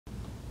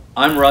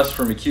I'm Russ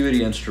from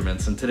ACUiTY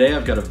Instruments, and today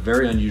I've got a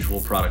very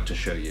unusual product to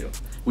show you.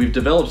 We've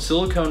developed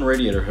silicone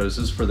radiator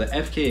hoses for the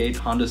FK8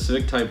 Honda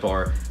Civic Type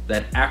R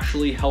that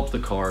actually help the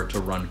car to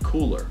run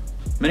cooler.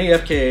 Many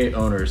FK8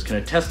 owners can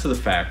attest to the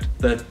fact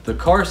that the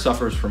car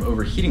suffers from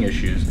overheating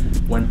issues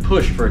when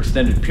pushed for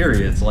extended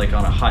periods, like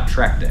on a hot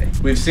track day.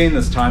 We've seen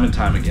this time and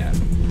time again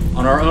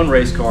on our own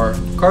race car,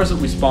 cars that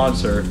we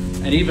sponsor,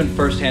 and even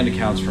first-hand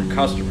accounts from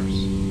customers.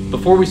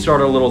 Before we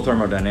start our little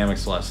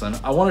thermodynamics lesson,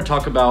 I want to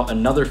talk about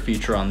another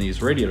feature on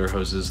these radiator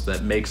hoses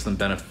that makes them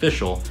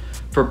beneficial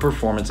for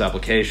performance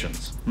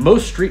applications.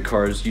 Most street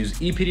cars use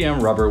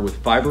EPDM rubber with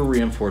fiber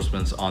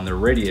reinforcements on their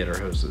radiator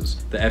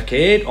hoses. The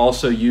FK8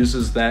 also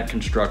uses that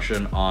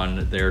construction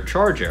on their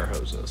charge air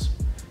hoses.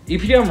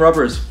 EPDM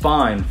rubber is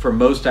fine for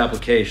most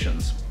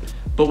applications,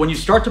 but when you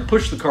start to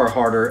push the car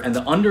harder and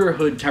the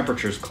underhood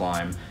temperatures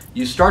climb,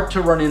 you start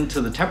to run into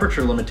the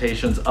temperature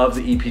limitations of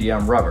the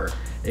EPDM rubber.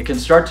 It can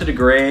start to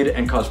degrade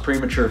and cause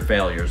premature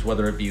failures,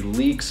 whether it be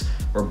leaks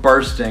or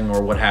bursting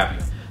or what have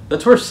you.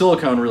 That's where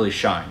silicone really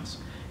shines.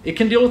 It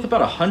can deal with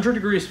about 100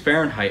 degrees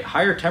Fahrenheit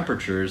higher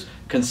temperatures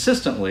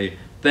consistently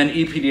than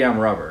EPDM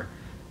rubber,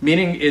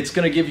 meaning it's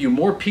going to give you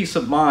more peace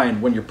of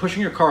mind when you're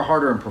pushing your car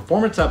harder in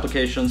performance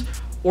applications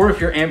or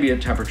if your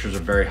ambient temperatures are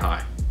very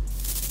high.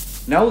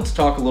 Now let's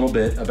talk a little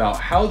bit about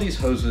how these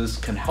hoses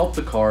can help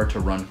the car to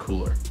run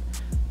cooler.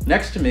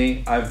 Next to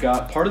me, I've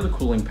got part of the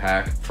cooling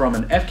pack from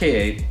an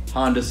FK8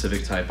 Honda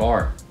Civic Type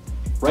R.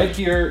 Right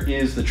here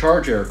is the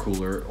charge air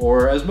cooler,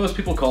 or as most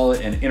people call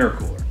it, an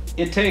intercooler.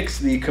 It takes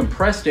the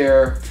compressed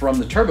air from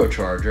the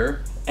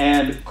turbocharger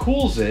and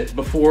cools it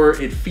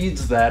before it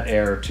feeds that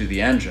air to the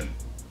engine.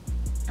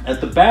 At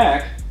the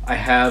back, I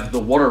have the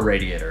water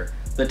radiator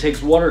that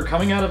takes water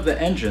coming out of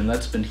the engine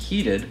that's been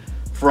heated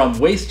from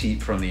waste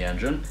heat from the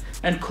engine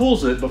and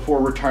cools it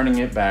before returning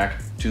it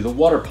back to the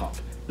water pump.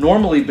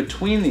 Normally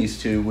between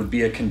these two would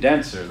be a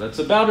condenser that's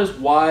about as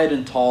wide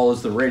and tall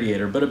as the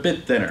radiator, but a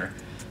bit thinner.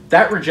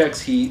 That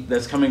rejects heat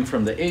that's coming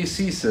from the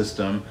AC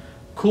system,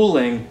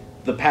 cooling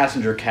the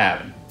passenger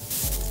cabin.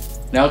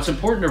 Now it's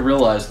important to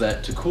realize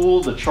that to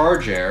cool the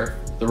charge air,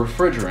 the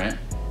refrigerant,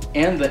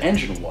 and the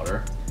engine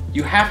water,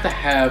 you have to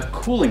have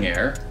cooling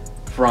air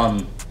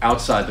from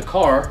outside the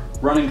car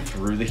running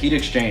through the heat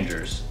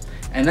exchangers.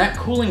 And that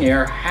cooling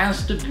air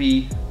has to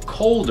be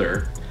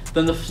colder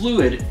than the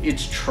fluid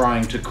it's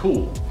trying to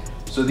cool.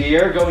 So the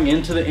air going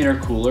into the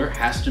intercooler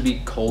has to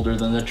be colder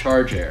than the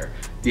charge air.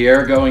 The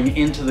air going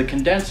into the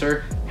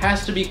condenser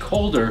has to be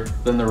colder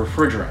than the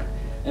refrigerant.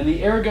 And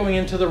the air going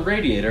into the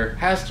radiator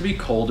has to be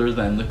colder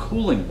than the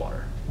cooling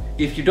water.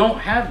 If you don't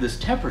have this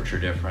temperature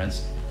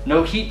difference,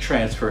 no heat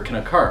transfer can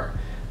occur.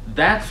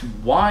 That's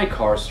why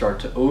cars start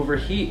to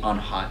overheat on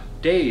hot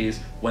days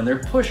when they're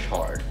pushed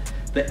hard.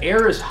 The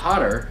air is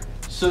hotter,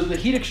 so the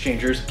heat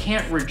exchangers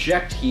can't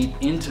reject heat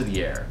into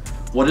the air.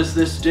 What does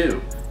this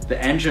do?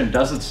 The engine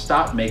doesn't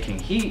stop making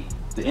heat,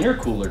 the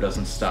intercooler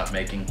doesn't stop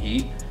making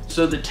heat,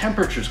 so the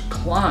temperatures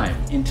climb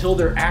until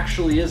there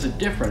actually is a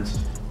difference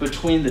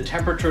between the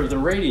temperature of the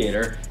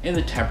radiator and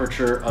the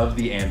temperature of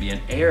the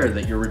ambient air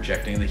that you're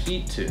rejecting the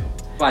heat to.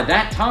 By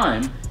that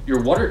time,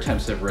 your water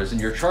temps have risen,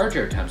 your charge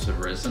air temps have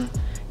risen,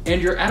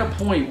 and you're at a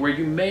point where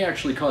you may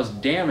actually cause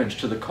damage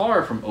to the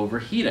car from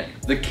overheating.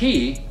 The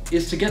key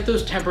is to get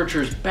those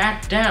temperatures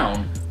back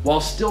down while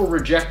still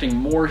rejecting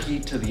more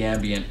heat to the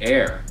ambient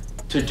air.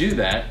 To do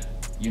that,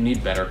 you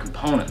need better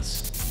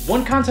components.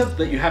 One concept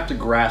that you have to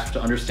grasp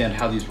to understand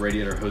how these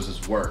radiator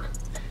hoses work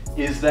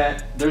is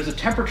that there's a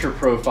temperature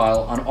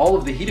profile on all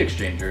of the heat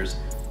exchangers,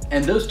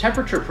 and those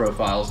temperature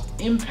profiles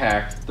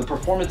impact the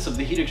performance of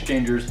the heat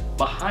exchangers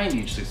behind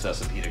each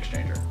successive heat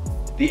exchanger.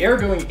 The air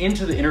going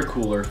into the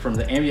intercooler from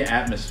the ambient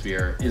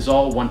atmosphere is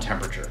all one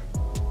temperature.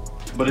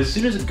 But as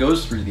soon as it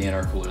goes through the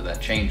intercooler,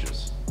 that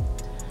changes.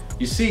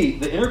 You see,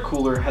 the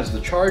intercooler has the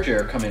charge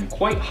air come in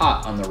quite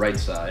hot on the right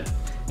side,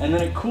 and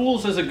then it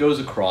cools as it goes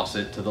across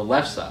it to the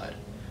left side.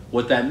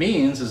 What that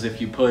means is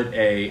if you put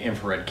an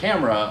infrared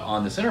camera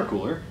on this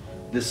intercooler,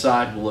 this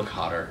side will look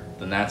hotter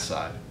than that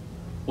side.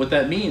 What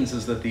that means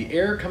is that the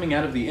air coming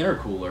out of the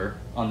intercooler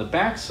on the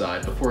back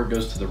side before it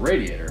goes to the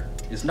radiator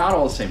is not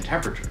all the same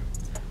temperature.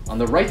 On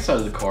the right side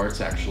of the car,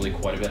 it's actually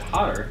quite a bit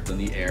hotter than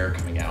the air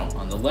coming out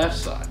on the left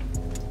side.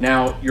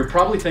 Now, you're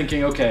probably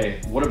thinking, okay,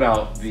 what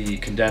about the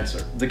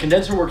condenser? The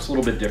condenser works a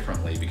little bit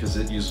differently because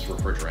it uses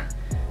refrigerant.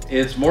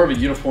 It's more of a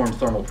uniform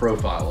thermal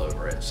profile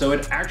over it. So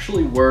it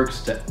actually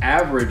works to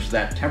average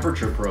that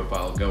temperature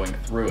profile going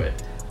through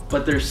it.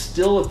 But there's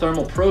still a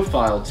thermal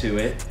profile to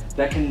it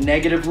that can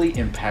negatively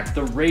impact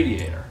the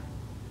radiator.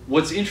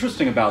 What's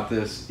interesting about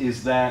this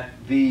is that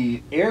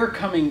the air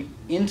coming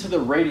into the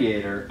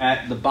radiator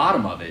at the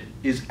bottom of it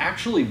is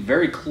actually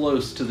very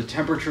close to the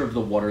temperature of the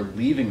water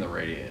leaving the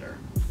radiator.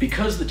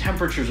 Because the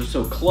temperatures are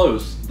so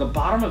close, the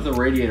bottom of the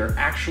radiator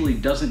actually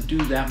doesn't do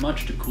that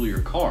much to cool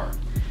your car.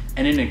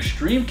 And in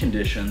extreme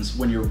conditions,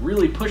 when you're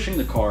really pushing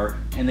the car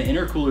and the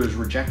intercooler is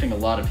rejecting a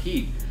lot of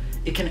heat,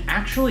 it can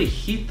actually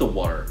heat the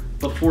water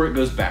before it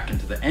goes back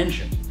into the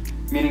engine.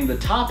 Meaning the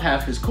top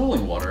half is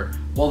cooling water,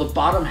 while the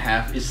bottom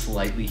half is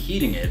slightly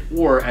heating it,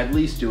 or at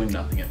least doing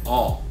nothing at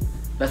all.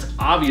 That's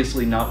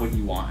obviously not what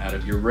you want out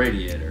of your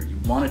radiator. You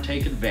want to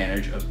take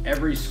advantage of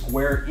every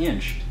square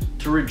inch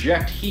to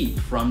reject heat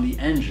from the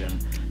engine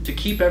to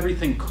keep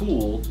everything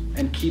cool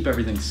and keep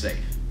everything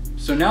safe.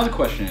 So now the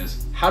question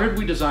is, how did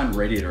we design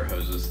radiator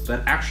hoses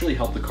that actually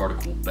help the car to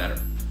cool better?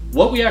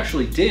 What we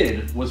actually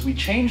did was we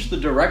changed the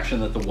direction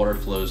that the water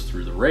flows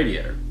through the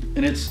radiator.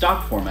 In its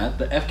stock format,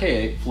 the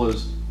FK8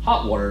 flows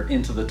hot water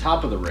into the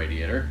top of the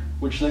radiator,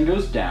 which then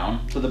goes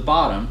down to the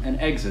bottom and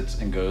exits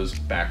and goes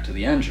back to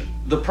the engine.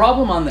 The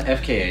problem on the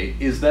FK8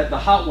 is that the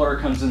hot water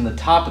comes in the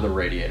top of the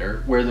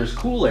radiator, where there's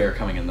cool air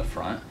coming in the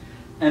front,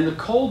 and the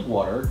cold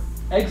water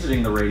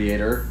exiting the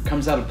radiator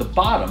comes out of the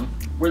bottom,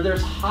 where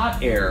there's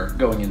hot air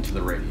going into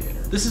the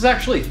radiator. This is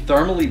actually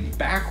thermally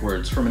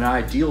backwards from an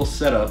ideal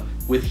setup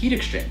with heat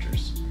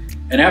exchangers.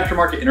 An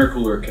aftermarket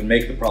intercooler can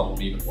make the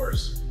problem even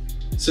worse.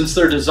 Since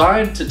they're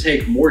designed to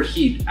take more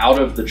heat out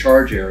of the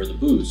charge air or the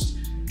boost,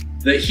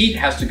 the heat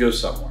has to go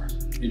somewhere.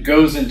 It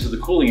goes into the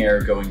cooling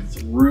air going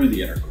through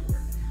the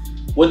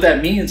intercooler. What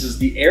that means is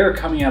the air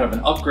coming out of an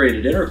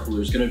upgraded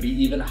intercooler is going to be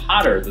even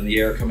hotter than the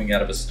air coming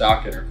out of a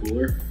stock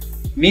intercooler,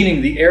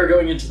 meaning the air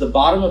going into the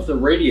bottom of the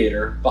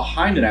radiator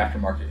behind an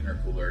aftermarket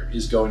intercooler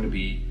is going to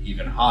be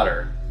even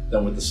hotter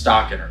than with the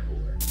stock intercooler.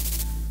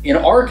 In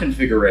our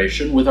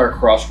configuration with our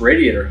cross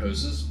radiator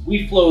hoses,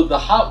 we flow the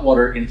hot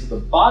water into the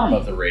bottom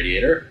of the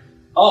radiator,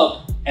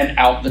 up and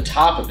out the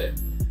top of it.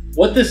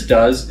 What this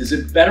does is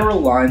it better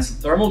aligns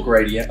the thermal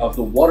gradient of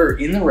the water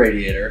in the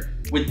radiator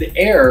with the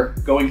air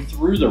going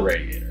through the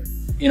radiator.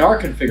 In our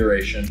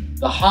configuration,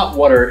 the hot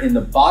water in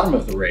the bottom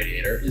of the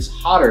radiator is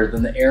hotter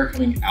than the air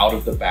coming out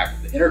of the back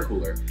of the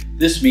intercooler.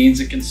 This means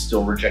it can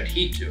still reject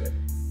heat to it.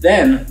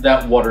 Then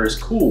that water is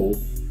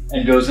cool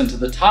and goes into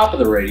the top of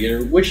the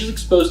radiator, which is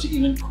exposed to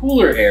even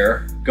cooler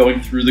air going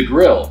through the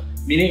grille,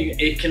 meaning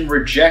it can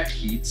reject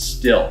heat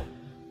still.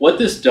 What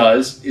this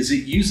does is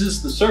it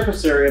uses the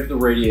surface area of the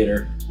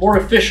radiator more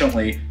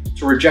efficiently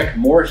to reject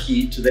more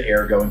heat to the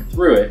air going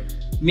through it,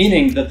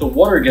 meaning that the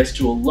water gets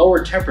to a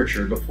lower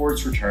temperature before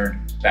it's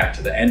returned back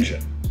to the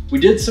engine. We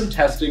did some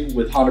testing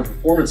with Honda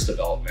Performance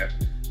Development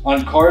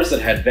on cars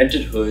that had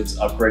vented hoods,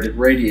 upgraded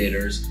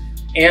radiators,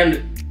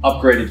 and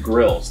upgraded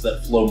grills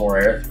that flow more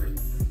air through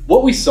them.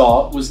 What we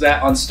saw was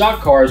that on stock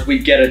cars, we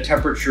get a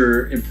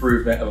temperature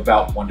improvement of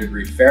about 1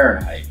 degree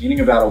Fahrenheit, meaning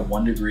about a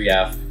 1 degree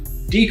F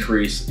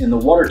decrease in the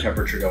water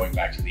temperature going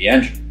back to the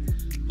engine.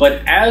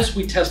 But as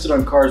we tested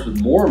on cars with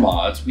more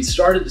mods, we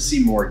started to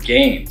see more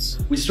gains.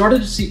 We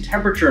started to see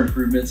temperature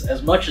improvements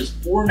as much as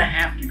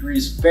 4.5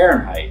 degrees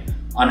Fahrenheit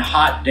on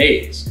hot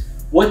days.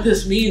 What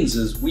this means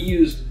is we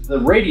used the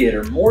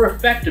radiator more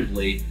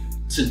effectively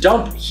to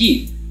dump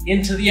heat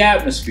into the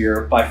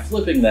atmosphere by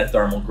flipping that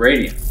thermal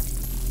gradient.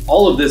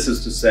 All of this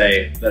is to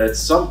say that at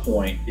some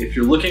point, if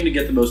you're looking to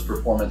get the most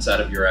performance out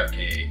of your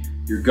FK8,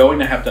 you're going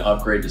to have to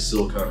upgrade to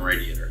silicone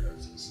radiator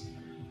hoses.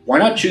 Why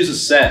not choose a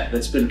set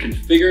that's been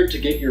configured to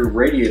get your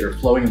radiator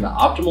flowing in the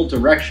optimal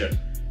direction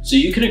so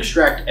you can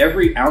extract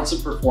every ounce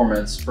of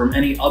performance from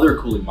any other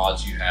cooling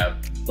mods you have,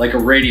 like a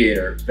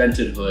radiator,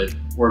 vented hood,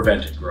 or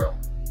vented grille.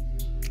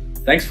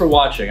 Thanks for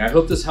watching. I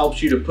hope this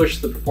helps you to push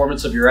the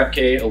performance of your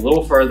FK8 a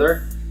little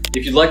further.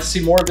 If you'd like to see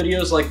more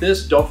videos like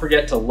this, don't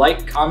forget to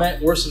like,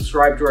 comment, or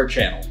subscribe to our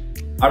channel.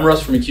 I'm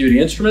Russ from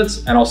ACUiTY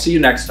Instruments, and I'll see you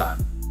next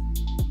time.